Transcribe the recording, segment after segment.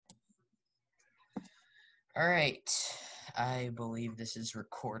All right. I believe this is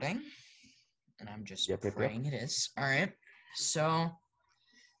recording, and I'm just Yep. praying it is. All right. So,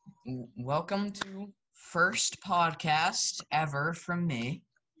 welcome to first podcast ever from me.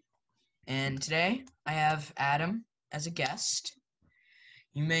 And today I have Adam as a guest.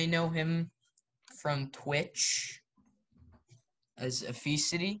 You may know him from Twitch as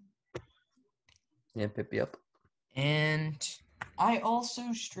Aphesity, Yep. and I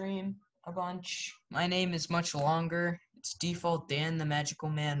also stream a bunch. My name is much longer. It's default Dan the Magical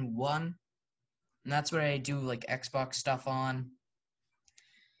Man 1. And that's what I do like Xbox stuff on.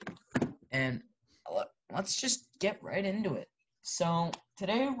 And let's just get right into it. So,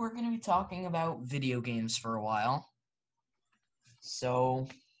 today we're going to be talking about video games for a while. So,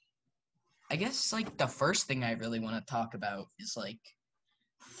 I guess like the first thing I really want to talk about is like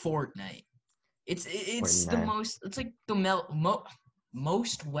Fortnite. It's the Fortnite. most it's like the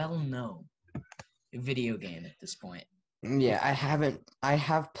most well-known video game at this point. Yeah, I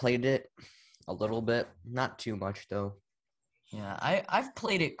have played it a little bit, not too much though. Yeah, I've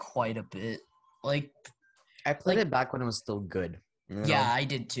played it quite a bit. Like I played like it back when it was still good, you Yeah, know? I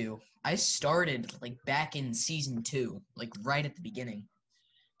did too. I started like back in season 2, like right at the beginning,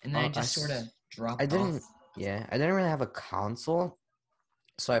 and then I Uh, I, just sort of s- I dropped off. didn't, yeah, I didn't really have a console,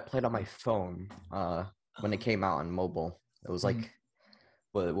 so I played on my Mhm. phone, when it Uh, came out on mobile. It was mhm. like,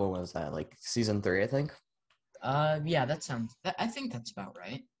 what was that? Like season 3, I think? Yeah, I think that's about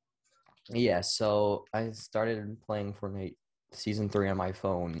right. Yeah, so I started playing Fortnite season 3 on my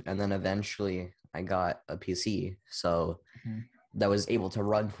phone, and then eventually I got a PC. So Mhm. that was able to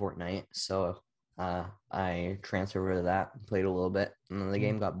run Fortnite. So I transferred over to that, played a little bit, and then the Mhm.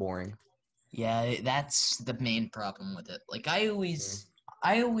 game got boring. Yeah, that's the main problem with it. Like Mm.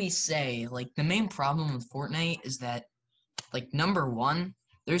 I always say, like the main problem with Fortnite is that, like number one,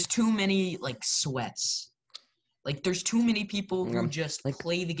 there's too many like sweats. Like there's too many people who Um, just like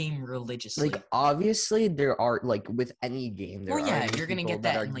play the game religiously. obviously there are like with any game Well, there are yeah, gonna be you're gonna people get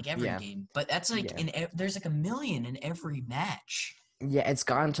that that are in like every yeah game, but that's like yeah there's like a million in every match. yeah. It's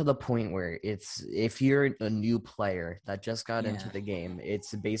gotten to the point where it's if you're a new player that just got into Yeah. the game,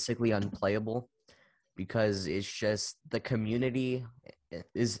 it's basically unplayable because it's just the community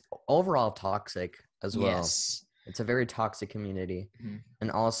is overall toxic as well. Yes. It's a very toxic community, Mhm.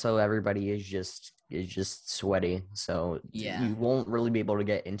 and also everybody is just sweaty, so Yeah. you won't really be able to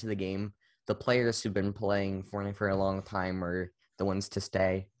get into the game. The players who've been playing Fortnite for a long time are the ones to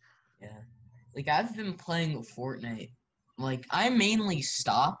stay. Yeah. Like I've been playing Fortnite. Like I mainly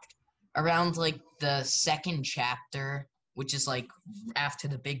stopped around like the second chapter, which is like after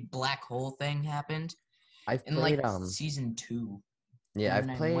the big black hole thing happened I've in played like season 2, yeah, and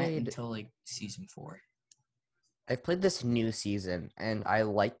then I went until like season 4. I've played this new season, and I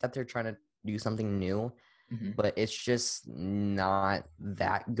like that they're trying to do something new, Hmm. but it's just not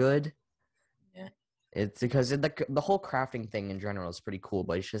that good. Yeah. It's because the whole crafting thing in general is pretty cool,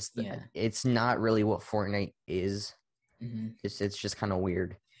 but Yeah. it's not really what Fortnite is. Hmm. It's just kind of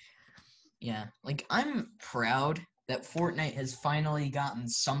weird. Yeah. Like I'm proud that Fortnite has finally gotten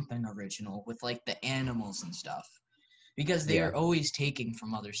something original with like the animals and stuff. Because they are Yeah, always taking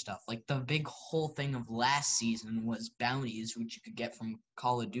from other stuff. Like the big whole thing of last season was bounties, which you could get from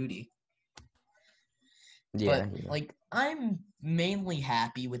Call of Duty. yeah, But yeah. like I'm mainly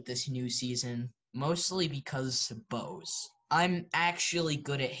happy with this new season, mostly because of bows. I'm actually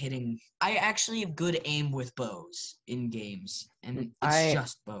good at hitting. I actually have good aim with bows in games, and it's I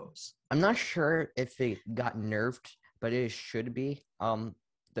just bows. I'm not sure if it got nerfed, but it should be.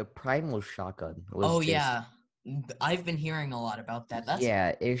 The primal shotgun was Oh just yeah, I've been hearing a lot about that. That's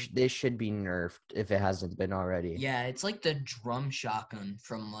yeah. It should be nerfed if it hasn't been already. Yeah, it's like the drum shotgun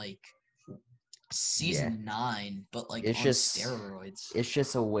from like Yeah, season 9, but like it's on just steroids. it's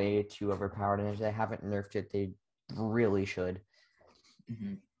just a way too overpowered, and if they haven't nerfed it, they really should.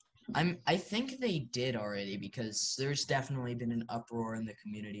 Hmm. I think they did already because there's definitely been an uproar in the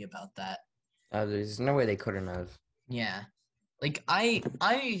community about that. There's no way they couldn't have. Yeah. Like I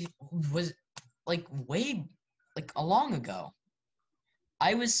was like way like a long ago.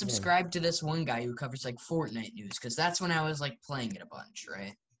 I was Yeah, subscribed to this one guy who covers like Fortnite news because that's when I was like playing it a bunch,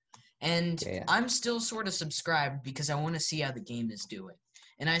 right? And yeah. I'm still sort of subscribed because I want to see how the game is doing.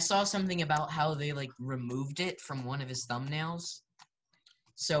 And I saw something about how they like removed it from one of his thumbnails.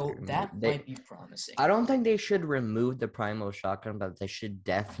 So that They might be promising. I don't think they should remove the primal shotgun, but they should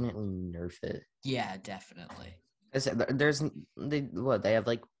definitely nerf it. Yeah, definitely. There's they have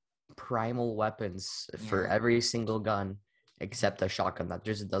like primal weapons for Yeah. every single gun except the shotgun that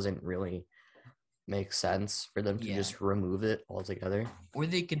just doesn't really. makes sense for them to Yeah. just remove it altogether. Or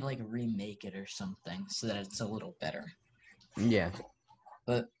they could like remake it or something so that it's a little better. Yeah.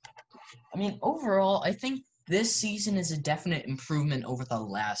 But I mean, overall, I think this season is a definite improvement over the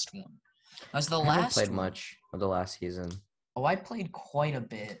last one. As the I haven't last played one, much of the last season. oh, I played quite a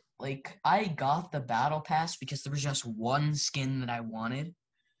bit. Like, I got the battle pass because there was just one skin that I wanted,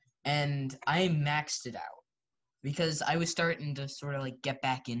 and I maxed it out because I was starting to sort of like get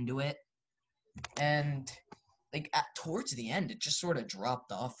back into it, and like towards the end, it just sort of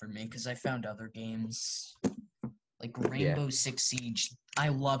dropped off for me because I found other games like Yeah. Rainbow Six Siege. I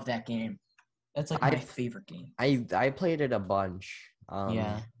love that game. That's like my I favorite game. I played it a bunch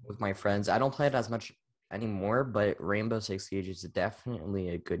Yeah. with my friends. I don't play it as much anymore, but Rainbow Six Siege is definitely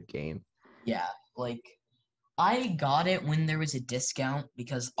a good game. Yeah, like I got it when there was a discount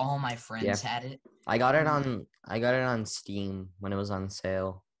because all my Yeah. friends had it. I got it on Steam when it was on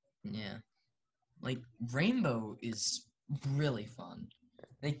sale. Yeah. Like Rainbow is really fun.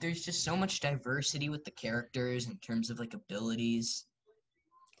 Like there's just so much diversity with the characters in terms of like abilities.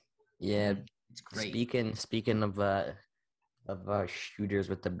 Yeah, And it's great. speaking of shooters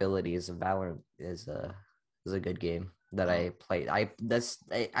with abilities, Valorant is a good game that Oh, I played.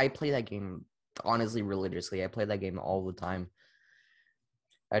 I play that game honestly religiously. I play that game all the time.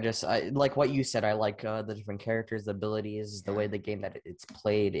 I like what you said. I like the different characters, the abilities, the yeah. way the game that it's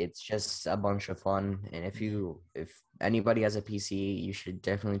played. It's just a bunch of fun. And if anybody has a PC, you should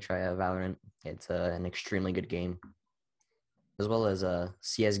definitely try out Valorant. It's an extremely good game, as well as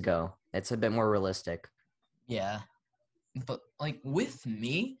CS:GO. It's a bit more realistic. Yeah. But like with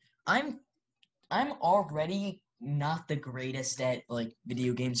me, I'm already not the greatest at like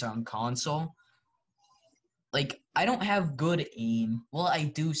video games on console. Like I don't have good aim. Well, I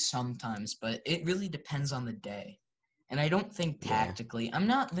do sometimes, but it really depends on the day. And I don't think Yeah, tactically. I'm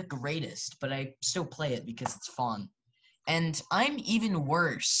not the greatest, but I still play it because it's fun. And I'm even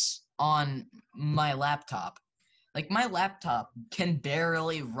worse on my laptop. Like my laptop can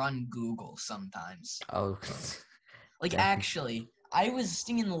barely run Google sometimes. oh, Like dang. actually, I was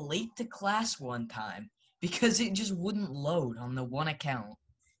stinging late to class one time because it just wouldn't load on the one account.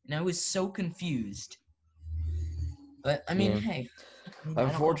 And I was so confused. But I mean, Yeah. hey, I'm I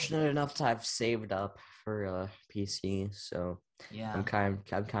don't know. fortunate enough to have saved up for a PC, so Yeah. I'm kind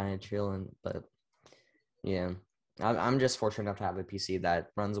of chilling. But yeah, I'm just fortunate enough to have a PC that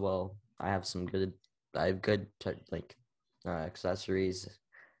runs well. I have good accessories.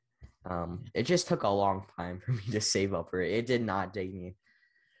 It just took a long time for me to save up for it. It did not take me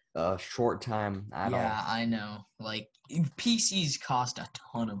a short time at Yeah, all. I know. Like PCs cost a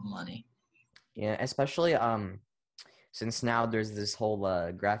ton of money. Yeah, especially since now there's this whole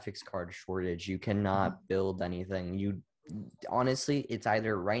graphics card shortage. You cannot build anything. You honestly, it's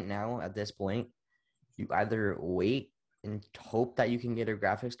either right now at this point, you either wait and hope that you can get a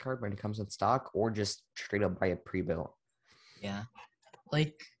graphics card when it comes in stock, or just straight up buy a pre-built. Yeah.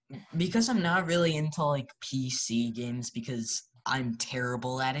 Like because I'm not really into like PC games because I'm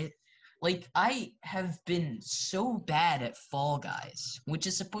terrible at it. Like I have been so bad at Fall Guys, which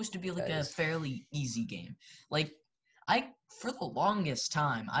is supposed to be like a Guys, fairly easy game. Like I for the longest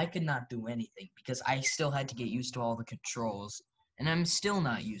time I could not do anything because I still had to get used to all the controls and I'm still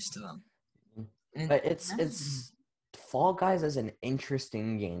not used to them. And but it's Fall Guys is an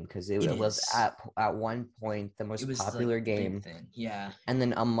interesting game because it it was is. at one point the It most was like popular the big game, thing. Yeah. and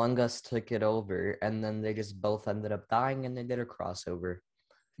then Among Us took it over, and then they just both ended up dying, and they did a crossover.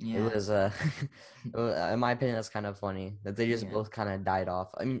 It Yeah. was in my opinion, that's kind of funny that they just Yeah. both kind of died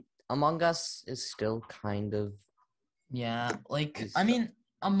off. I mean, Among Us is still kind of Yeah, like I is mean,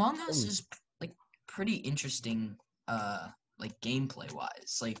 Among Us still is like pretty interesting like gameplay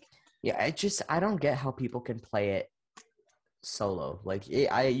wise. Like yeah. I don't get how people can play it solo. Like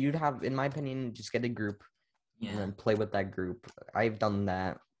you'd have, in my opinion, just get a group and yeah. then play with that group. I've done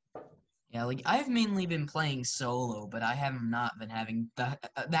that. Yeah, like I've mainly been playing solo, but I have not been having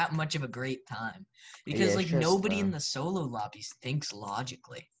that much of a great time Yeah, because it's like just nobody in the solo lobbies thinks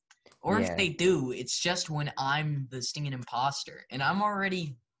logically. Or if yeah. they do, it's just when I'm the stinging imposter and I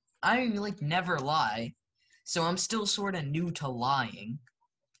like never lie. So I'm still sort of new to lying,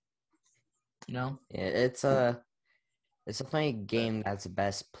 you know? Yeah, it's a funny game that's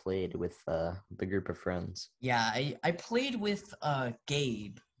best played with the group of friends. Yeah, I played with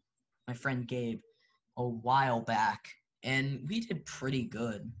Gabe, my friend Gabe, a while back, and we did pretty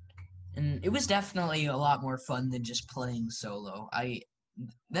good. And it was definitely a lot more fun than just playing solo. I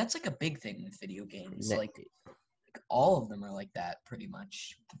That's like a big thing with video games. Ne- Like all of them are like that pretty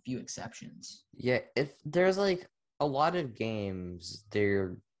much, with a few exceptions. Yeah, if there's like a lot of games,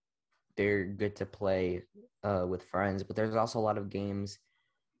 they're good to play with friends, but there's also a lot of games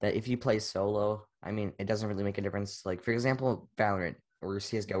that if you play solo, I mean, it doesn't really make a difference. Like, for example, Valorant or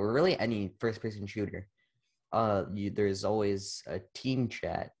CSGO, or really any first-person shooter. There's always a team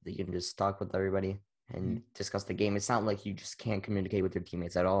chat that you can just talk with everybody and discuss the game. It's not like you just can't communicate with your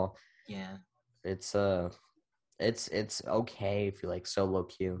teammates at all. Yeah. It's okay if you like solo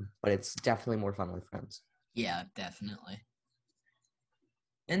queue, but it's definitely more fun with friends. Yeah, definitely.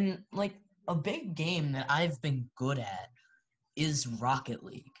 And like a big game that I've been good at is Rocket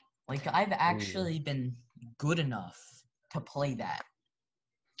League. Like I've actually been good enough to play that.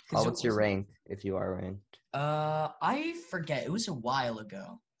 Oh, what's your rank if you are ranked? I forget. It was a while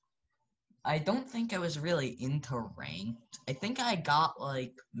ago. I don't think I was really into ranked. I think I got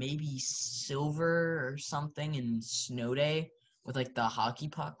like maybe silver or something in Snow Day with like the hockey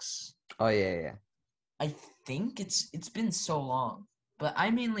pucks. Oh yeah. I think it's been so long, but I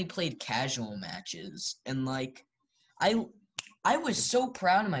mainly played casual matches and like I I was so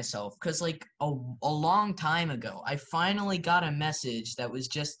proud of myself because like a long time ago, I finally got a message that was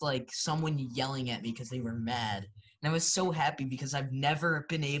just like someone yelling at me because they were mad. And I was so happy because I've never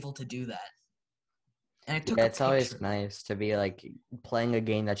been able to do that. And I took Yeah, a it's picture. always nice to be like playing a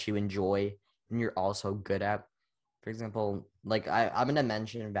game that you enjoy and you're also good at. For example, like I'm gonna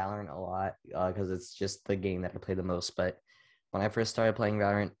mention Valorant a lot because it's just the game that I play the most. But when I first started playing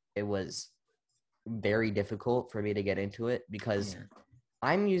Valorant, it was very difficult for me to get into it because Yeah.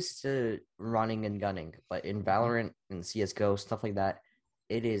 I'm used to running and gunning, but in Valorant and CSGO, stuff like that,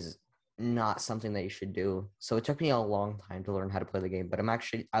 it is not something that you should do. So it took me a long time to learn how to play the game, but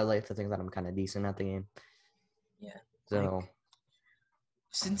I like to think that I'm kind of decent at the game. Yeah. Like So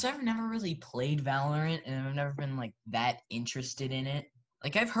since I've never really played Valorant and I've never been like that interested in it,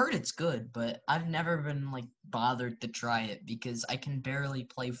 like I've heard it's good, but I've never been like bothered to try it because I can barely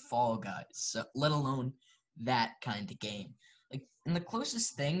play Fall Guys, so, let alone that kind of game. Like, and the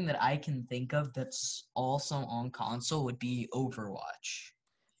closest thing that I can think of that's also on console would be Overwatch,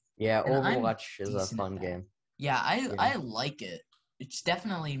 yeah, and I'm Overwatch is a decent at fun that. game. Yeah, Yeah. I like it. It's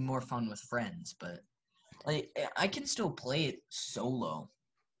definitely more fun with friends, but like I can still play it solo.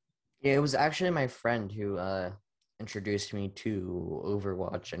 Yeah, it was actually my friend who introduced me to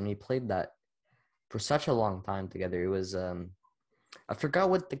Overwatch and we played that for such a long time together. It was I forgot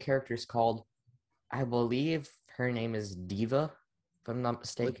what the character's called. I believe her name is Diva, if I'm not With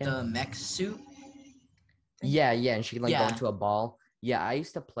mistaken. the mech suit thing? Yeah, and she can like go Yeah, into a ball. Yeah, I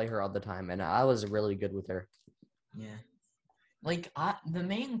used to play her all the time and I was really good with her. yeah. Like the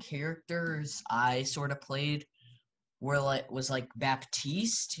main characters I sort of played was like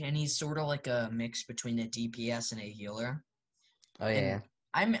Baptiste, and he's sort of like a mix between a DPS and a healer. Oh And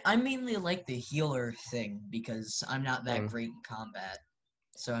yeah, I mainly like the healer thing because I'm not that same. great in combat,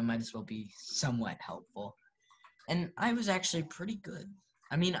 so I might as well be somewhat helpful. And I was actually pretty good.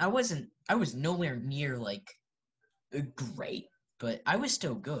 I mean, I was nowhere near like great, but I was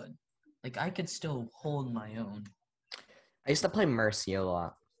still good. Like I could still hold my own. I used to play Mercy a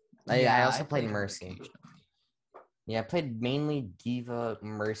lot. I Yeah, I also played played her Mercy. occasionally. Yeah, I played mainly Diva,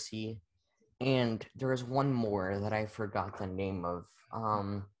 Mercy, and there was one more that I forgot the name of.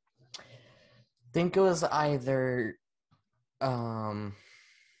 Think it was either um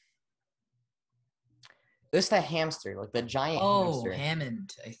it's the hamster, like the giant Oh, hamster.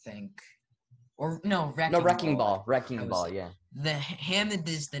 Hammond, I think. Or no, No, Wrecking Wrecking Ball. Ball. That Wrecking was Ball, it. yeah. The Hammond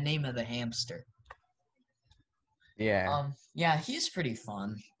is the name of the hamster. Yeah. Yeah, he's pretty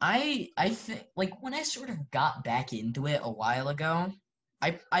fun. I think like when I sort of got back into it a while ago,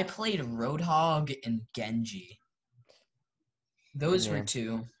 I played Roadhog and Genji. Those were Yeah.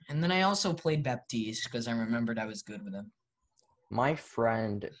 two. And then I also played Baptiste because I remembered I was good with him. My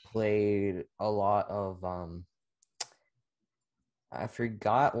friend played a lot of I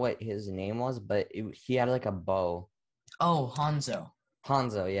forgot what his name was, but he had like a bow. Oh, Hanzo.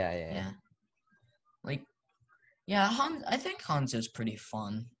 Hanzo, yeah. Yeah. Like yeah, I think Hanzo's pretty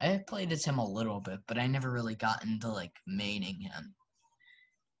fun. I played as him a little bit, but I never really got into like maining him.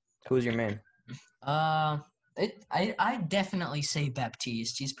 Who's your man? Uh, I definitely say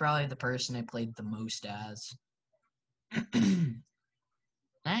Baptiste. He's probably the person I played the most as.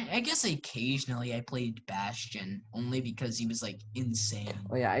 I guess occasionally I played Bastion only because he was like insane.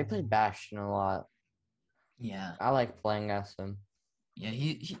 Oh yeah, I played Bastion a lot. Yeah, I like playing as him. yeah,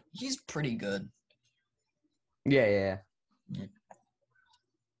 he's pretty good. Yeah. Yeah.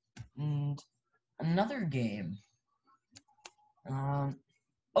 And another game. Um,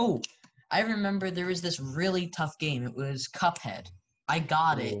 oh, I remember there was this really tough game. It was Cuphead. I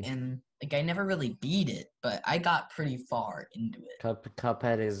got it, Ooh. and like I never really beat it, but I got pretty far into it.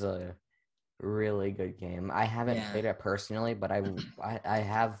 Cuphead is really good game. I haven't Yeah. played it personally, but I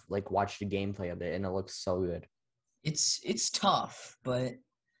have like watched the gameplay of it, and it looks so good. It's tough, but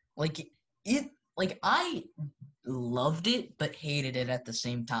like it like I loved it but hated it at the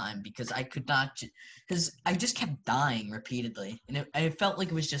same time because I could not because I just kept dying repeatedly and I felt like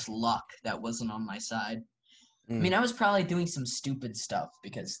it was just luck that wasn't on my side. I mean, Mm. I was probably doing some stupid stuff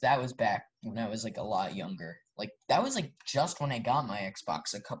because that was back when I was like a lot younger. Like that was like just when I got my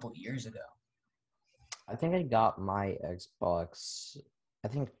Xbox a couple years ago. I think I got my Xbox. I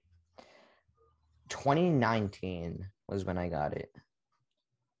think 2019 was when I got it.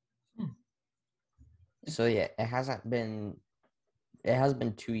 Hmm. So yeah, it has been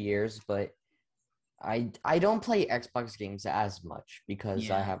 2 years, but I don't play Xbox games as much because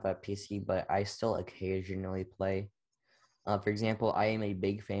I Yeah. have a PC, but I still occasionally play. For example, I am a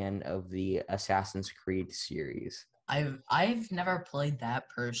big fan of the Assassin's Creed series. I've never played that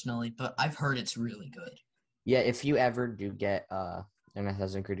personally, but I've heard it's really good. Yeah, if you ever do get an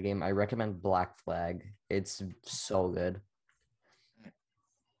Assassin's Creed game, I recommend Black Flag. It's so good.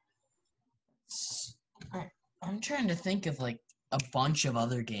 S- I'm trying to think of like a bunch of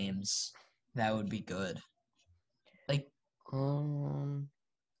other games that would be good. Like, Um,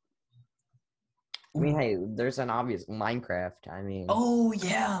 I mean, ooh, hey, there's an obvious Minecraft. I mean, oh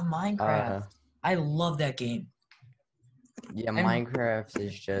yeah, Minecraft. uh, I love that game. yeah, I'm Minecraft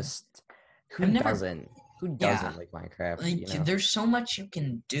is just I've never who yeah, doesn't like Minecraft, like you know? there's so much you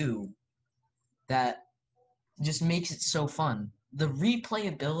can do that just makes it so fun. The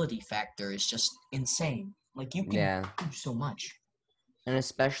replayability factor is just insane. Like you can Yeah, do so much. and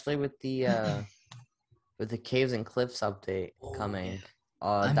especially with the Caves and Cliffs update Oh yeah, coming,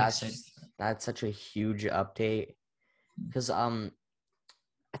 I'm excited. that's such a huge update because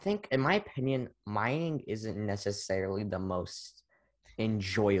I think in my opinion, mining isn't necessarily the most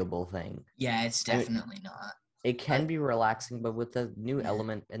enjoyable thing. Yeah, it's I mean, definitely not. it But can be relaxing, but with the new yeah,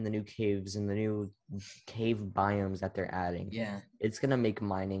 element and the new caves and the new cave biomes that they're adding, yeah, it's gonna make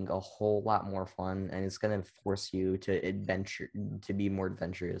mining a whole lot more fun, and it's gonna force you to be more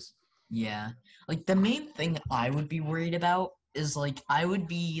adventurous. yeah. Like the main thing I would be worried about is like I would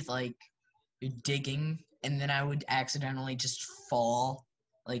be like digging and then I would accidentally just fall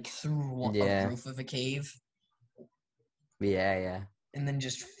like through a Yeah, roof of a cave yeah. and then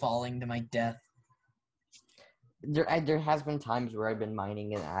just falling to my death. There has been times where I've been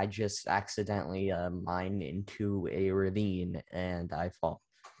mining and I just accidentally mine into a ravine and I fall.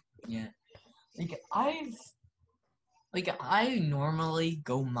 Yeah. Like I normally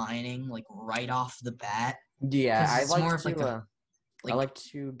go mining like right off the bat Yeah, because it's more of like a I like like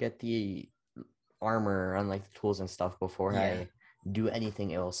to get the armor and like the tools and stuff before yeah, I do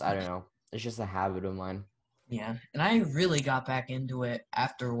anything else. I don't know. It's just a habit of mine. yeah. And I really got back into it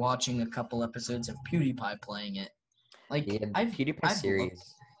after watching a couple episodes of PewDiePie playing it. Like Yeah, the I've PewDiePie I've loved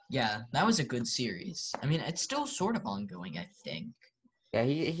series. yeah, that was a good series. I mean, it's still sort of ongoing, I think. Yeah,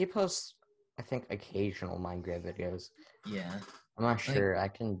 he posts I think occasional Minecraft videos. Yeah. I'm not Like sure. I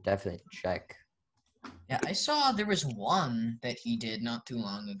can definitely check. yeah, I saw there was one that he did not too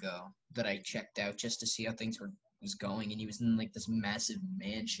long ago that I checked out just to see how things were was going and he was in like this massive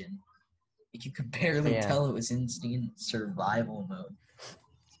mansion. Like you could barely Yeah. tell it was in survival mode.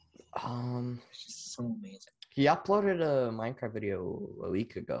 It's just so amazing. He uploaded a Minecraft video a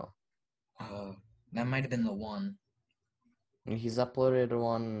week ago. Uh, that might have been the one. He's uploaded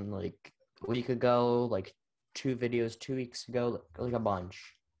one like a week ago, like 2 videos 2 weeks ago, like a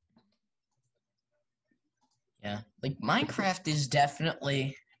bunch. Yeah. Like Minecraft is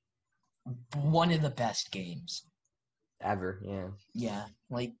definitely one of the best games. Ever, yeah. Yeah.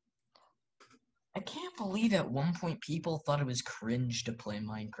 Like I can't believe at one point people thought it was cringe to play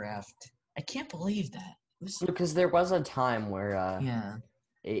Minecraft. I can't believe that. It was Because there was a time where yeah.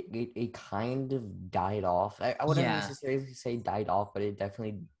 it kind of died off. I wouldn't Yeah. necessarily say died off, but it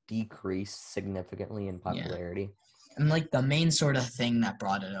definitely decreased significantly in Yeah. popularity. And like the main sort of thing that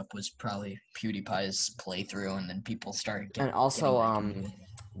brought it up was probably PewDiePie's playthrough and then people started And getting also back into it.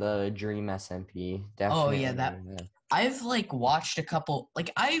 the Dream SMP Oh yeah, that definitely I've like watched a couple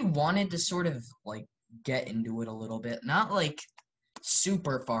like I wanted to sort of like get into it a little bit. Not like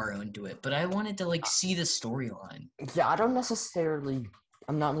super far into it, but I wanted to like see the storyline. yeah, I don't necessarily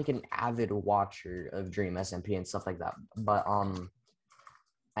I'm not like an avid watcher of Dream SMP and stuff like that. But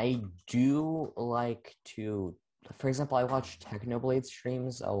I do like to for example, I watch Technoblade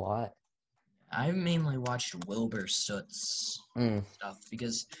streams a lot. I mainly watched Wilbur Soot's Mm, stuff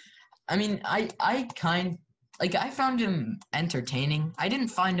because I mean I kind like I found him entertaining. I didn't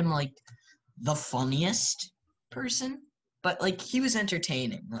find him like the funniest person, but like he was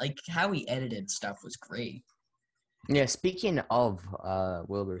entertaining. Like how he edited stuff was great. Yeah, speaking of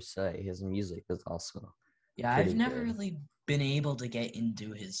Wilbur Say, his music is also Yeah, I've pretty never good. really been able to get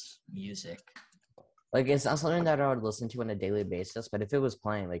into his music. Like it's not something that I would listen to on a daily basis, but if it was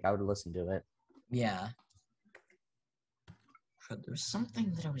playing, like I would listen to it. Yeah. But there's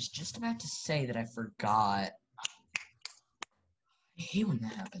something that I was just about to say that I forgot. I hate when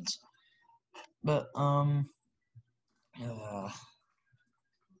that happens. But uh,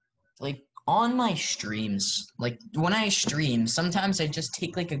 like on my streams, like when I stream, sometimes I just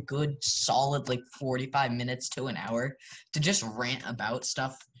take like a good solid like 45 minutes to an hour to just rant about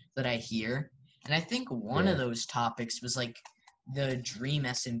stuff that I hear. And I think one of Yeah. those topics was like the Dream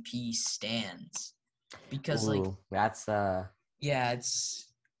SMP stands. Because like Ooh, that's yeah, it's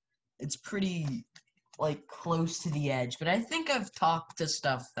pretty like close to the edge, but I think I've talked to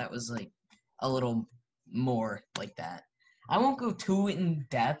stuff that was like a little more like that. I won't go too in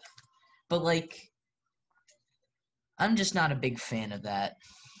depth, but like I'm just not a big fan of that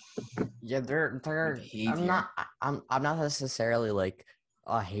yeah, they're behavior. I'm not necessarily like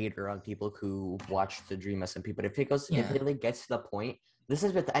a hater on people who watch the Dream SMP, but if Yeah, it like gets to the point, this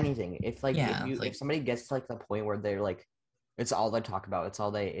is with anything. yeah, If like somebody gets to like the point where they're like it's all they talk about, it's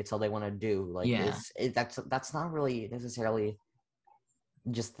all they want to do, like yeah, that's not really necessarily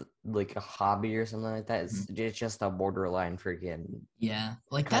just like a hobby or something like that. mhm, It's just a borderline freaking yeah.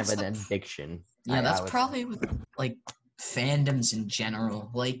 Like kind of that's an the addiction. yeah, that's I would say. probably with like fandoms in general.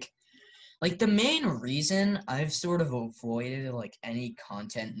 Like the main reason I've sort of avoided like any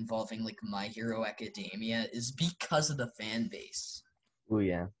content involving like My Hero Academia is because of the fan base. Oh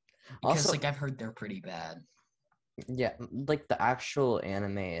yeah. Because Also, like I've heard they're pretty bad. yeah, like the actual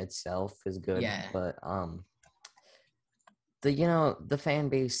anime itself is good, Yeah, but the fan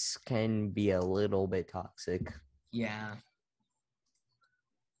base can be a little bit toxic. yeah.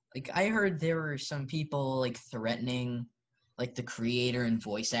 Like I heard there were some people like threatening like the creator and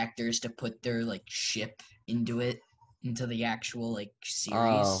voice actors to put their like ship into it into the actual like Oh,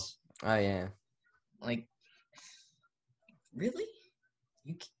 series. oh yeah. Like really?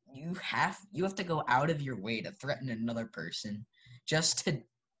 You you have to go out of your way to threaten another person just to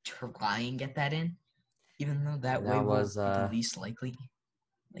try and get that in, even though that way That will was be the least likely.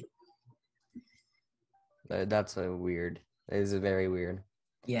 Like that's a weird. It is very weird.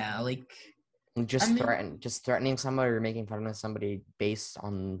 yeah, like I mean Just threatening somebody or making fun of somebody based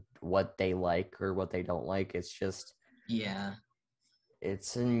on what they like or what they don't like. yeah,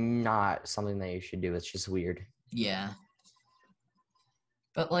 It's not something that you should do. It's just weird. yeah.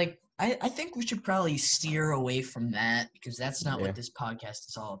 But like I think we should probably steer away from that because that's not Yeah. what this podcast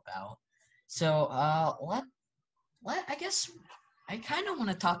is all about. So let I guess I kind of want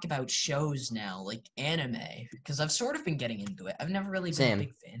to talk about shows now, like anime, because I've sort of been getting into it. I've never really been a Same.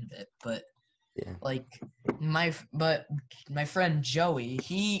 big fan of it, but Yeah. like my friend Joey,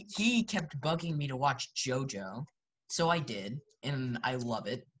 he kept bugging me to watch JoJo. So I did, and I love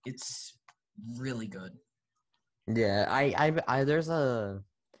it. It's really good. Yeah. There's a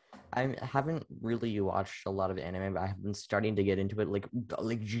I haven't really watched a lot of anime, but I've been starting to get into it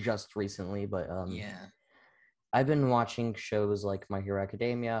like just recently. But Yeah. I've been watching shows like My Hero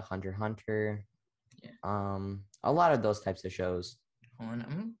Academia, Hunter x Hunter, Yeah. a lot of those types of shows.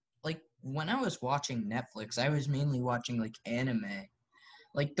 Like when I was watching Netflix, I was mainly watching like anime.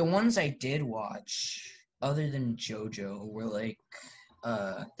 Like the ones I did watch other than JoJo were like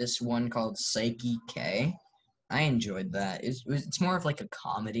this one called Psyche K. I enjoyed that. It's more of like a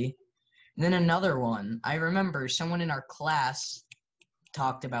comedy. And then another one, I remember someone in our class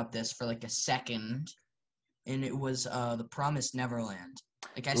talked about this for like a second, and it was The Promised Neverland.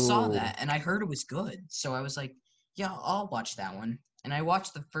 Like I saw Ooh, that and I heard it was good, so I was like, yeah, I'll watch that one. And I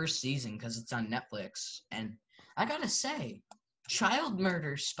watched the first season because it's on Netflix, and I gotta say, child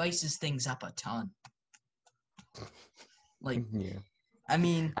murder spices things up a ton. Like, yeah. I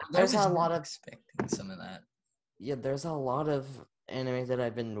mean, I There's a was lot not of expecting some of that. there's a lot of anime that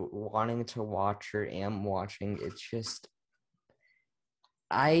I've been wanting to watch or am watching. It's just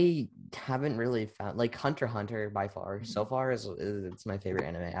I haven't really found like Hunter x Hunter by far. So far is it's my favorite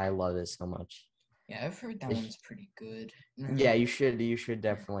anime. I love it so much. Yeah, I've heard that It's, one's pretty good. yeah, you should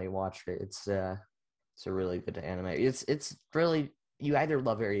definitely watch it. It's a really good anime. It's really you either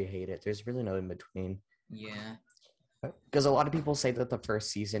love it or you hate it. There's really no in between. Yeah. Because a lot of people say that the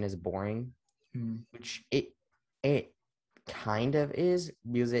first season is boring, Hmm. which it kind of is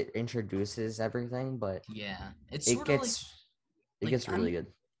because it introduces everything, but Yeah. It's it sort of like gets it like gets really good.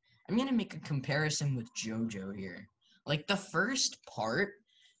 I'm gonna make a comparison with JoJo here. Like the first part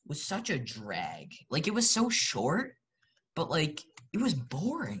was such a drag. Like it was so short, but like it was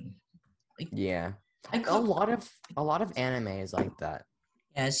boring. Like Yeah. I A could lot of anime is like that.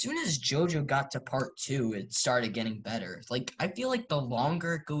 Yeah, as soon as JoJo got to part 2, it started getting better. Like I feel like the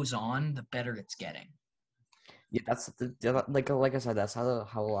longer it goes on, the better it's getting. Yeah, that's like I said, that's how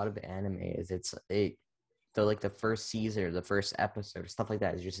a lot of anime is. The first season or the first episode, stuff like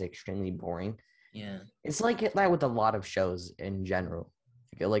that is just extremely boring. Yeah. It's like that with a lot of shows in general.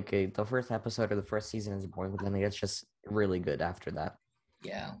 The first episode or the first season is boring, but then it's just really good after that.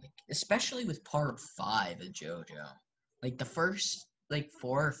 Yeah, like, especially with part 5 of JoJo. Like the first like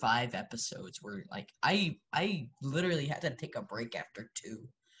 4 or 5 episodes were like I literally had to take a break after 2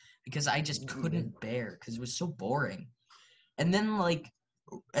 because I just couldn't bear cuz it was so boring. And then like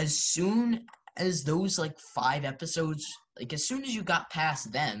as soon as those like 5 episodes, like as soon as you got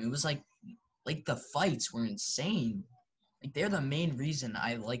past them, it was like the fights were insane. Like they're the main reason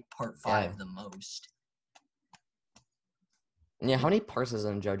I like part 5 Yeah. the most. Yeah, how many parts is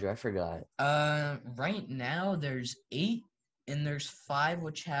in JoJo? I forgot. Right now there's 8, and there's 5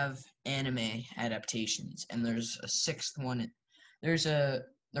 which have anime adaptations, and there's a 6th one.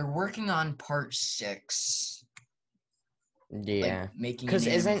 They're working on part 6, like Yeah. making an Because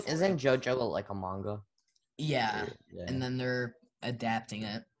anime isn't for it. isn't JoJo like a manga? Yeah, Yeah. and then they're adapting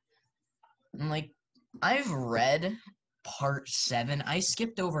it. And like I've read part 7. I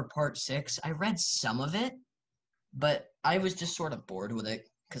skipped over part 6. I read some of it, but I was just sort of bored with it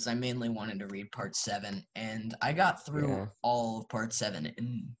because I mainly wanted to read part 7, and I got through Yeah. all of part 7,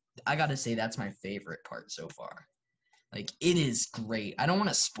 and I gotta say that's my favorite part so far. Like it is great. I don't want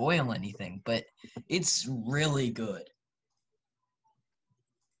to spoil anything, but it's really good.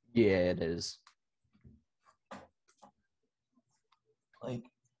 Yeah, it is. Like,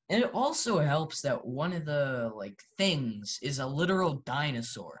 and it also helps that one of the like things is a literal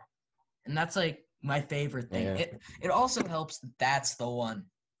dinosaur, and that's like my favorite thing. Yeah. It also helps that that's the one.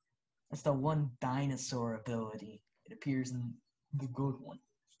 That's the one dinosaur ability. It appears in the good one.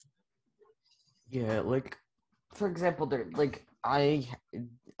 Yeah, like for example, there like I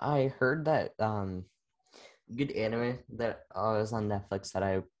heard that good anime that is on Netflix that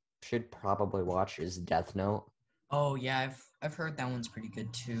I should probably watch is Death Note. Oh yeah, I've heard that one's pretty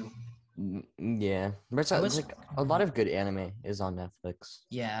good too. Yeah, but I it's was like a lot of good anime is on Netflix.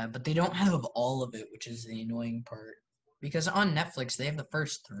 Yeah, but they don't have all of it, which is the annoying part. Because on Netflix they have the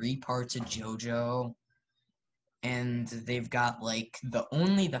first 3 parts of JoJo, and they've got like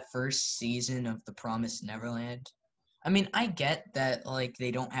the first season of The Promised Neverland. I mean, I get that like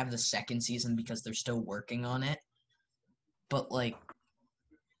they don't have the second season because they're still working on it, but like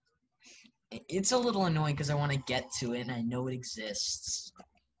it's a little annoying because I want to get to it and I know it exists,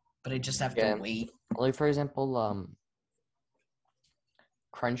 but I just have to Yeah, wait. like for example,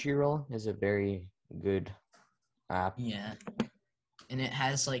 Crunchyroll is a very good app. Yeah, and it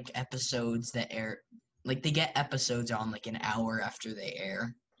has like episodes that air, like they get episodes on like an hour after they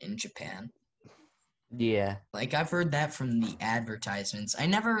air in Japan. Yeah, Like I've heard that from the advertisements. I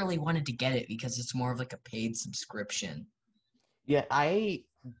never really wanted to get it because it's more of like a paid subscription. yeah. I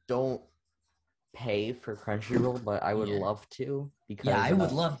don't pay for Crunchyroll, but I would Yeah. love to Yeah, because I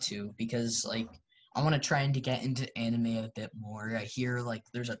would love to because like I want to try and to get into anime a bit more. I hear like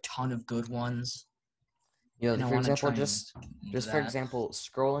there's a ton of good ones, and I for want to example, try and into just for that. example,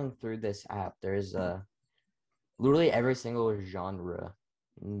 scrolling through this app, there's literally every single genre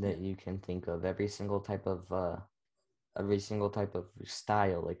Yeah. that you can think of, every single type of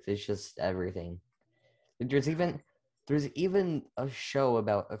style. Like there's just everything. Like, there's even a show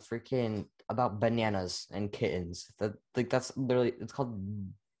about about bananas and kittens. That's literally it's called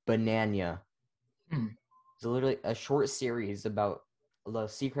Banana. Hmm. It's literally a short series about the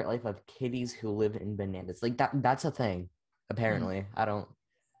secret life of kitties who live in bananas. Like that's a thing. Hmm. Apparently, I don't.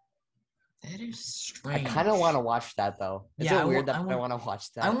 That is I kind of want to strange. watch that though. Is Yeah, it weird that I want to watch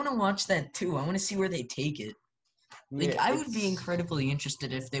I that? want to watch that too. I want to see where they take it. Like Yeah, I would be it's. incredibly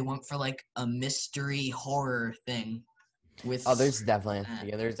interested if they went for like a mystery horror thing with Oh, that. there's definitely something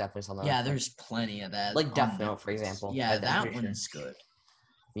Yeah, like that. there's plenty of that Like on Death Note, for Netflix. example. Yeah, I'm that pretty sure. one's good.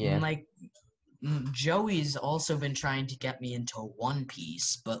 Yeah. And like Joey's also been trying to get me into One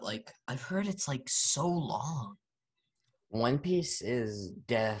Piece, but like I've heard it's like so long. One Piece is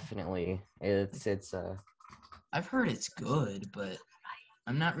definitely it's. I've heard it's good, but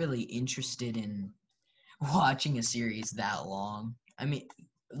I'm not really interested in watching a series that long. I mean,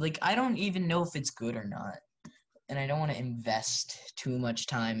 like I don't even know if it's good or not, and I don't want to invest too much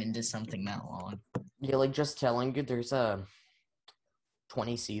time into something that long. Yeah, like just telling you there's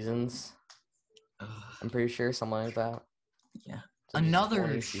 20 seasons. Ugh, I'm pretty sure something like that. yeah. So just Another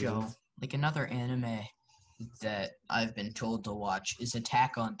 20 show, seasons. like another anime that I've been told to watch is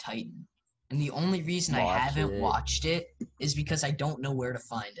Attack on Titan. And the only reason I Watch haven't it. watched it is because I don't know where to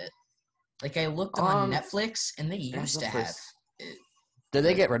find it. Like I looked on Netflix and they That's used the to have first. it. Did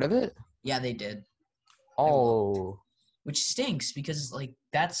they get rid of it? Yeah, they did. Oh. Which stinks because like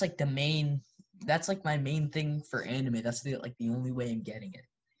that's like my main thing for anime. That's the only way I'm getting it.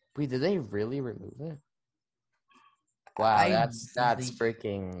 Wait, did they really remove it? Wow, I that's they,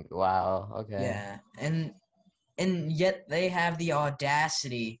 freaking wow. Okay. yeah, and yet they have the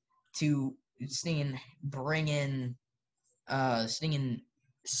audacity to singing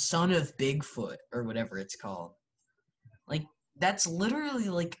Son of Bigfoot or whatever it's called. Like that's literally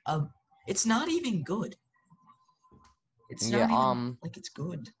like it's not even good. It's Yeah, not even like it's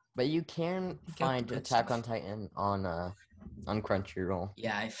good. but you can Pick out the find good Attack stuff. on Titan on Crunchyroll.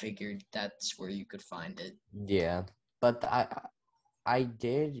 Yeah, I figured that's where you could find it. Yeah. But I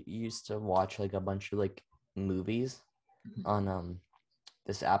did used to watch like a bunch of like movies on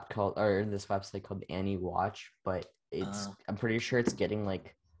this app called or this website called Annie Watch, but I'm pretty sure it's getting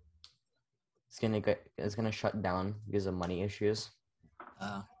like it's gonna shut down because of money issues.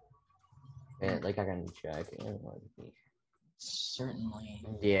 Like I can check. Certainly,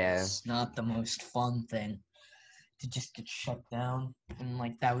 Yeah. it's not the most fun thing to just get shut down, and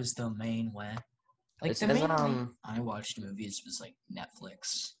like that was the main way. Like It the says main way I watched movies was like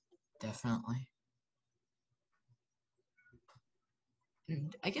Netflix, definitely.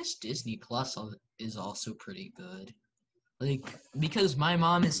 And I guess Disney Plus is also pretty good. Like because my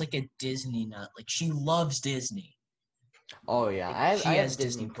mom is like a Disney nut. Like she loves Disney. oh yeah, Like, I she has have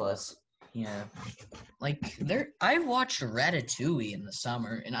Disney Plus. Yeah. Like I watched Ratatouille in the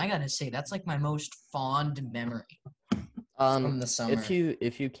summer, and I gotta say that's like my most fond memory from the summer.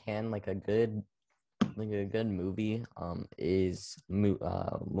 If you can like a good movie is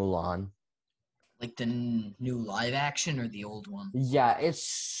Mulan. Like the new live action or the old one? Yeah, it's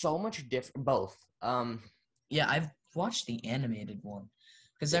so much different. Both. Yeah, I've watched the animated one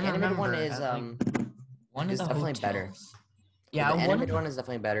because I The animated one remember is at like one of the definitely hotels. better. Yeah, The animated one is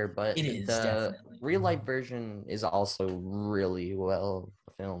definitely better, but it is the definitely. real life version is also really well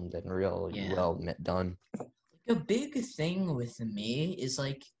filmed and well done. Like a big thing with me is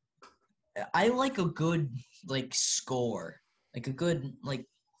like I like a good like score, like a good like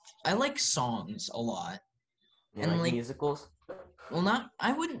I like songs a lot. You And like like musicals? well not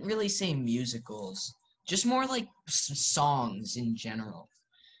I wouldn't really say musicals, just more like songs in general.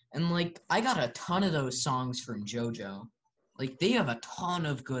 And like I got a ton of those songs from JoJo. Like they have a ton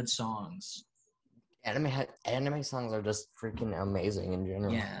of good songs. Anime songs are just freaking amazing in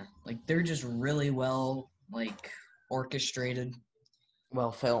general. Yeah, like they're just really well like orchestrated.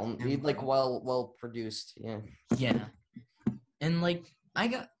 Well filmed, And like well produced. Yeah. yeah. And like I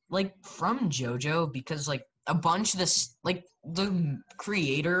got like from JoJo because like a bunch of this like the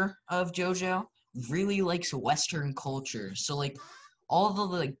creator of JoJo really likes Western culture. So like all the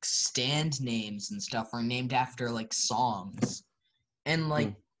like stand names and stuff are named after like songs. And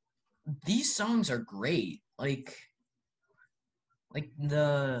like these songs are great. Like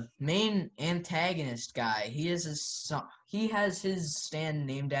the main antagonist guy, he has his stand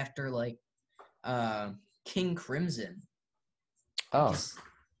named after like uh King Crimson. Oh.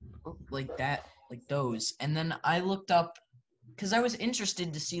 Like that, like those. And then I looked up because I was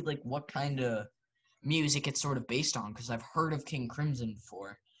interested to see like what kind of music it's sort of based on because I've heard of King Crimson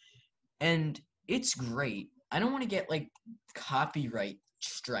before, and it's great. I don't want to get like copyright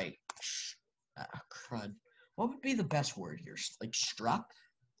strike. Crud. What would be the best word here? Like struck?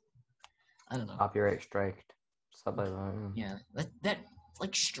 I don't know. Copyright strike. Stuff like that. Yeah, that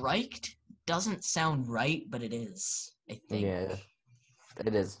like striked doesn't sound right, but it is. I think. Yeah,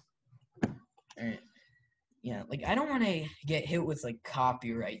 it is. All right. Yeah, like I don't want to get hit with like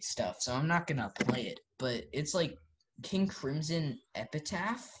copyright stuff, so I'm not gonna play it. But it's like King Crimson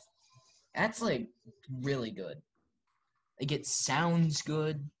Epitaph. That's like really good. Like it sounds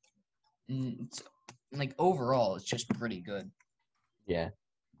good. And it's, like overall, it's just pretty good. Yeah.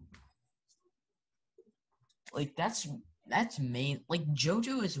 Like that's main. Like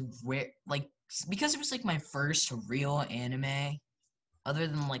JoJo is where like because it was like my first real anime, other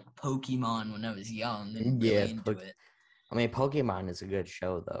than like Pokemon when I was young and Yeah. really into it. I mean, Pokemon is a good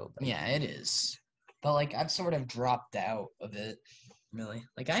show though. Yeah, it is. But like I've sort of dropped out of it, really.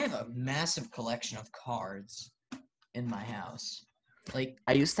 Like I have a massive collection of cards in my house. Like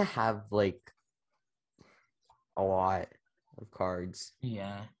I used to have like a lot of cards.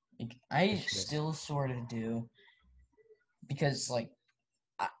 yeah, like I still sort of do because like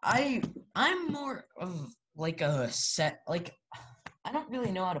I'm more of like a set like I don't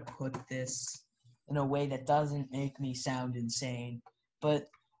really know how to put this. in a way that doesn't make me sound insane. But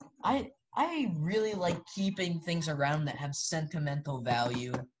I really like keeping things around that have sentimental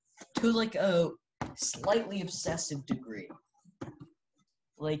value to like a slightly obsessive degree.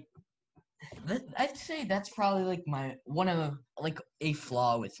 Like I'd say that's probably like my one of like a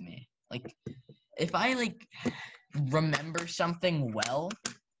flaw with me. Like if I like remember something well,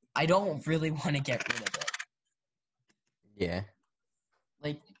 I don't really want to get rid of it. Yeah.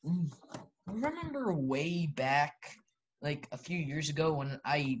 Like remember way back like a few years ago when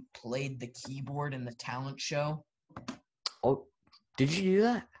I played the keyboard in the talent show? Oh, did you do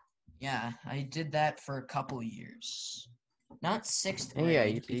that? Yeah, I did that for a couple years. Not sixth Yeah,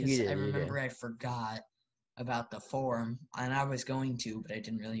 grade, you because did. I You remember did. I forgot about the form, and I was going to, but I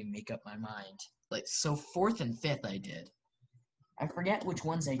didn't really make up my mind. Like, so fourth and fifth I did. I forget which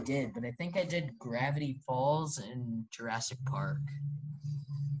ones I did, but I think I did Gravity Falls and Jurassic Park.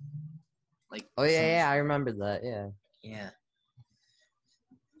 Like, Oh yeah, some, I remember that. Yeah. yeah.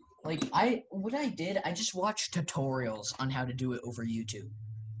 Like, what I did, I just watched tutorials on how to do it over YouTube.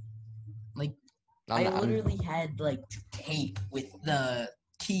 Like, I literally had like tape with the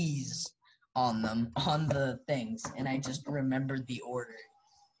keys on them on the things, and I just remembered the order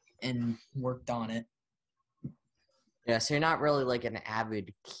and worked on it. Yeah, so you're not really like an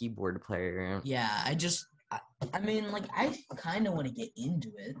avid keyboard player. Yeah, I mean, like I kind of want to get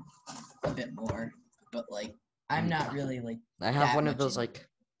into it a bit more, but like I'm not really like I have that one of much those into like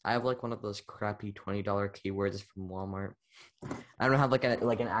I have like one of those crappy $20 keyboards from Walmart. I don't have like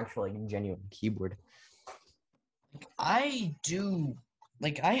an actual like genuine keyboard. Like, I do,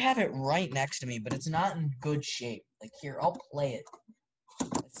 like I have it right next to me, but it's not in good shape. Like here, I'll play it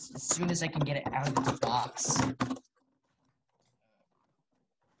as soon as I can get it out of its box.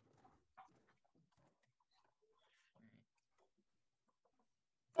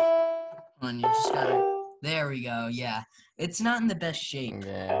 On you just gotta. There we go. Yeah, it's not in the best shape.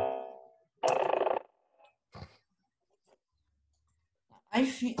 Yeah. I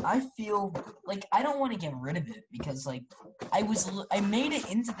feel like I don't want to get rid of it because like I made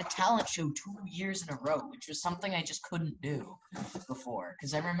it into the talent show 2 years in a row, which was something I just couldn't do before.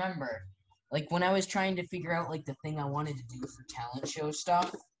 Because I remember, like when I was trying to figure out like the thing I wanted to do for talent show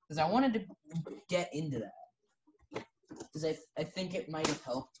stuff, because I wanted to get into that. Because I think it might have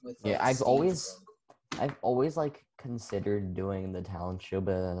helped with like, Yeah, I've always like considered doing the talent show,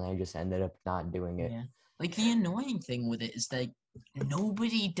 but then I just ended up not doing it. Yeah. Like the annoying thing with it is that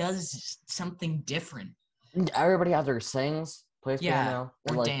nobody does something different. Everybody out there sings, plays Yeah, piano, or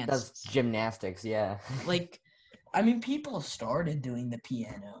and like does dances. gymnastics. Yeah. Like, I mean, people started doing the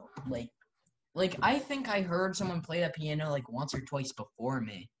piano. Like I think I heard someone play the piano like once or twice before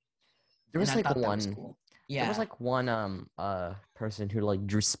me, There and was I like thought that was one. cool. There was Yeah, like one person who like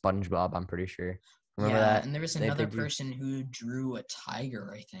drew SpongeBob. I'm pretty sure. Remember yeah, that? and there was They another do. person who drew a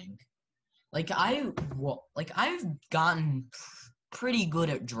tiger, I think. Like I've gotten pretty good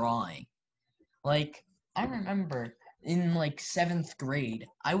at drawing. Like I remember in like seventh grade,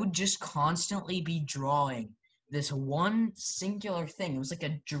 I would just constantly be drawing this one singular thing. It was like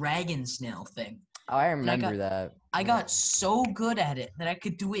a dragon snail thing. Oh, I And remember that. I got so good at it that I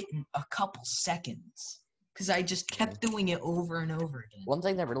could do it in a couple seconds because I just kept doing it over and over again. One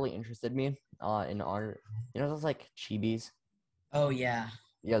thing that really interested me in art, you know those like chibis? Oh yeah.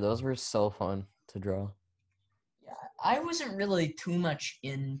 Yeah, those were so fun to draw. Yeah, I wasn't really too much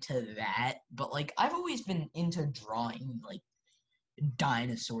into that, but like I've always been into drawing like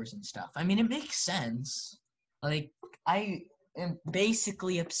dinosaurs and stuff. I mean, it makes sense. Like I am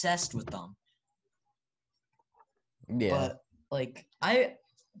basically obsessed with them. Yeah. But like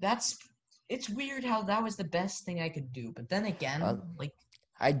that's it's weird how that was the best thing I could do. But then again, like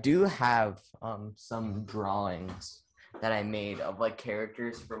I do have some drawings that I made of like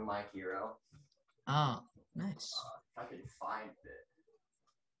characters from My Hero. oh, nice. If I can find it.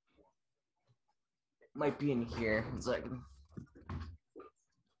 It might be in here. It's like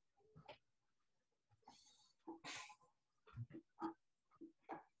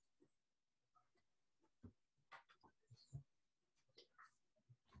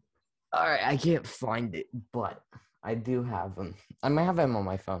all right, I can't find it, but I do have them. I might have them on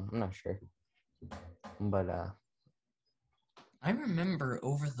my phone. I'm not sure. But I remember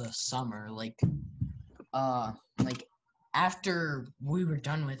over the summer, like after we were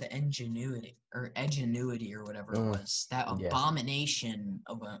done with Ingenuity or Edgenuity or whatever it was, that yeah. abomination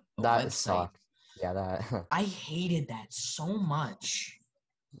of a That website. sucked. Yeah, that I hated that so much.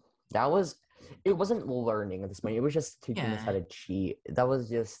 that was it wasn't learning at this point. It was just teaching us how to cheat. That was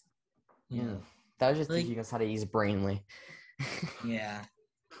just that was just Like, teaching us how to use Brainly. yeah.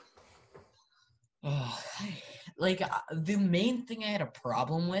 The main thing I had a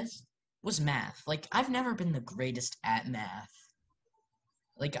problem with was math. Like, I've never been the greatest at math.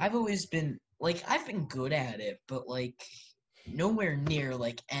 Like, I've always been, like, I've been good at it, but, like, nowhere near,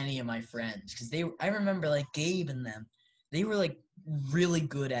 like, any of my friends. Because I remember, like, Gabe and them, they were, like, really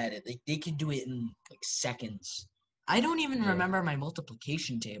good at it. Like, they could do it in, like, seconds. I don't even Yeah. remember my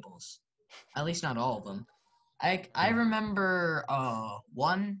multiplication tables. At least not all of them. I Mm. remember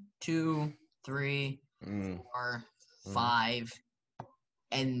 1, 2, 3, Mm. 4, Mm. 5,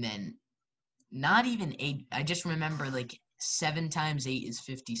 and then not even 8. I just remember like 7 times 8 is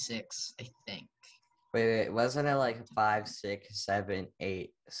 56, I think. Wait, wasn't it like 5, 6, 7,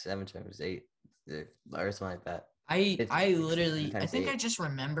 8, 7 times 8, or something like that? I 7 literally I times think I 8. just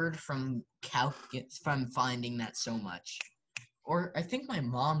remembered from finding that so much. Or I think my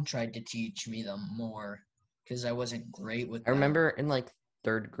mom tried to teach me them more because I wasn't great with I them. remember in like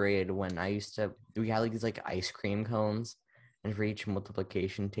third grade when we had like these like ice cream cones, and for each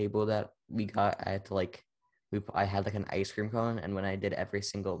multiplication table that we got, I had to like I had like an ice cream cone, and when I did every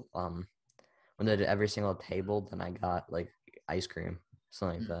single table, then I got like ice cream,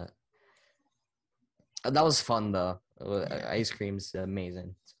 something like Mm, that. That was fun though. yeah. Ice cream's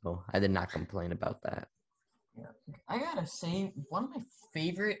amazing, so I did not complain about that. Yeah. I gotta say, one of my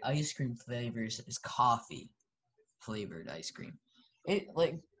favorite ice cream flavors is coffee flavored ice cream. It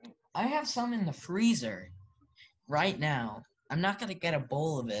like I have some in the freezer right now. I'm not gonna get a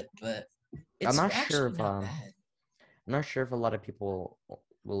bowl of it, but I'm it's not sure actually if not bad. I'm not sure if a lot of people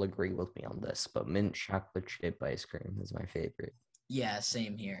will agree with me on this, but mint chocolate chip ice cream is my favorite. Yeah,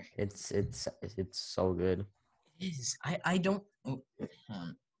 same here. It's so good. It is. I don't.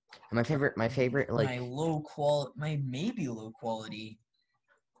 And my favorite like My maybe low quality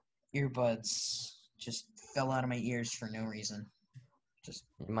earbuds just fell out of my ears for no reason. Just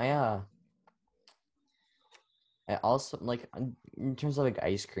my I also like in terms of like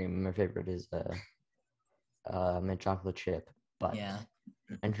ice cream, my favorite is mint chocolate chip. But yeah.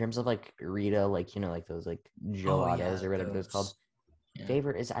 in terms of like Rita, like like those like Oh gelatos yeah, or whatever those called, those. Yeah.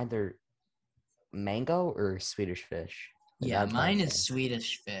 favorite is either mango or Swedish fish. Like Yeah, that's my mine is thing.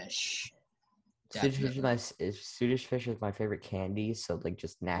 Swedish fish. Swedish fish Definitely. Swedish fish is my favorite candy, so like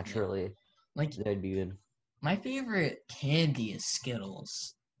just Yeah. naturally Like that'd be good. my favorite candy is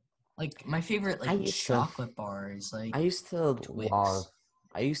Skittles. Like my favorite I like used to chocolate bar is like I used to love Twix.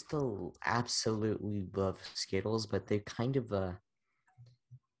 I used to absolutely love Skittles, but they kind of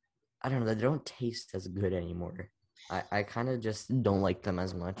I don't know, they don't taste as good anymore. I kind of just don't like them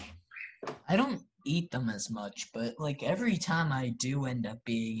as much. I don't eat them as much, but like every time I do end up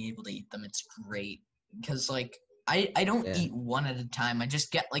being able to eat them, it's great. Because like I don't Yeah. eat one at a time. I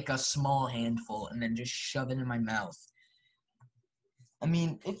just get like a small handful and then just shove it in my mouth. I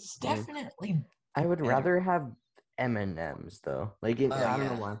mean, it's Mm. definitely I would better. rather have M&Ms though. Like Oh I don't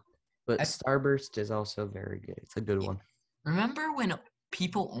know yeah. why, but I Starburst is also very good. It's a good yeah. one. Remember when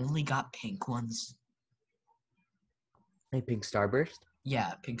people only got pink ones? Hey, pink Starburst.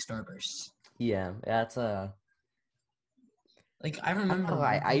 Yeah, pink starbursts. Yeah, that's a. Like I I don't remember know.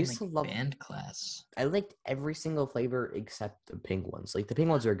 one I day in used like to love. band class. I liked every single flavor except the pink ones. Like the pink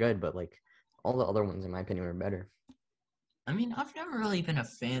ones are good, but like all the other ones, in my opinion, are better. I mean, I've never really been a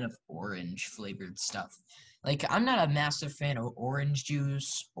fan of orange flavored stuff. Like, I'm not a massive fan of orange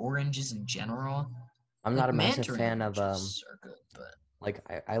juice, oranges in general. I'm not Like, a massive mandarin fan of oranges are good, but like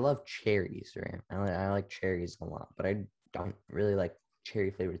I love cherries, right? I like cherries a lot, but I don't really like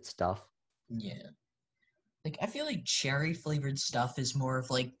cherry flavored stuff. yeah. Like, I feel like cherry flavored stuff is more of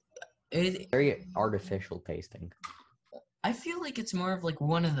like, it, Very artificial tasting. I feel like it's more of like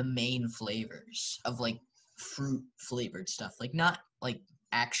one of the main flavors of like fruit flavored stuff. Like, not like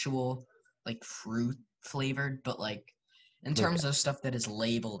actual like fruit flavored, but like in Like terms of stuff that is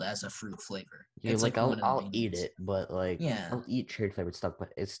labeled as a fruit flavor. yeah, It's like like one of the I'll main eat ones. it, but like Yeah. I'll eat cherry flavored stuff,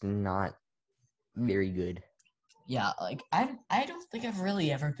 but it's not very good. Yeah, like I don't think I've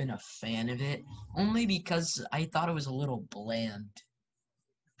really ever been a fan of it, only because I thought it was a little bland.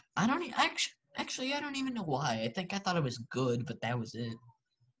 I don't actually I don't even know why. I think I thought it was good, but that was it.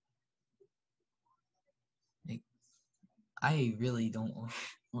 Like I really don't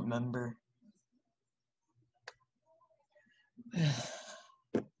remember. I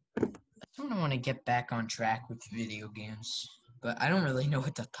don't want to get back on track with video games, but I don't really know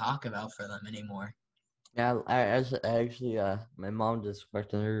what to talk about for them anymore. Yeah, I actually my mom just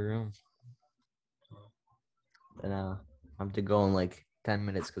walked in her room, and I have to go in like 10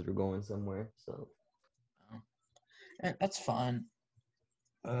 minutes because we're going somewhere. So That's fine.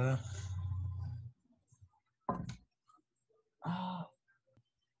 Uh, uh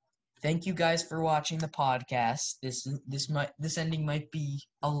thank you guys for watching the podcast. This ending might be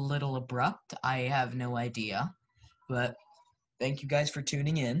a little abrupt. I have no idea, but thank you guys for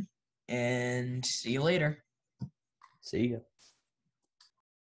tuning in, and see you later. See ya.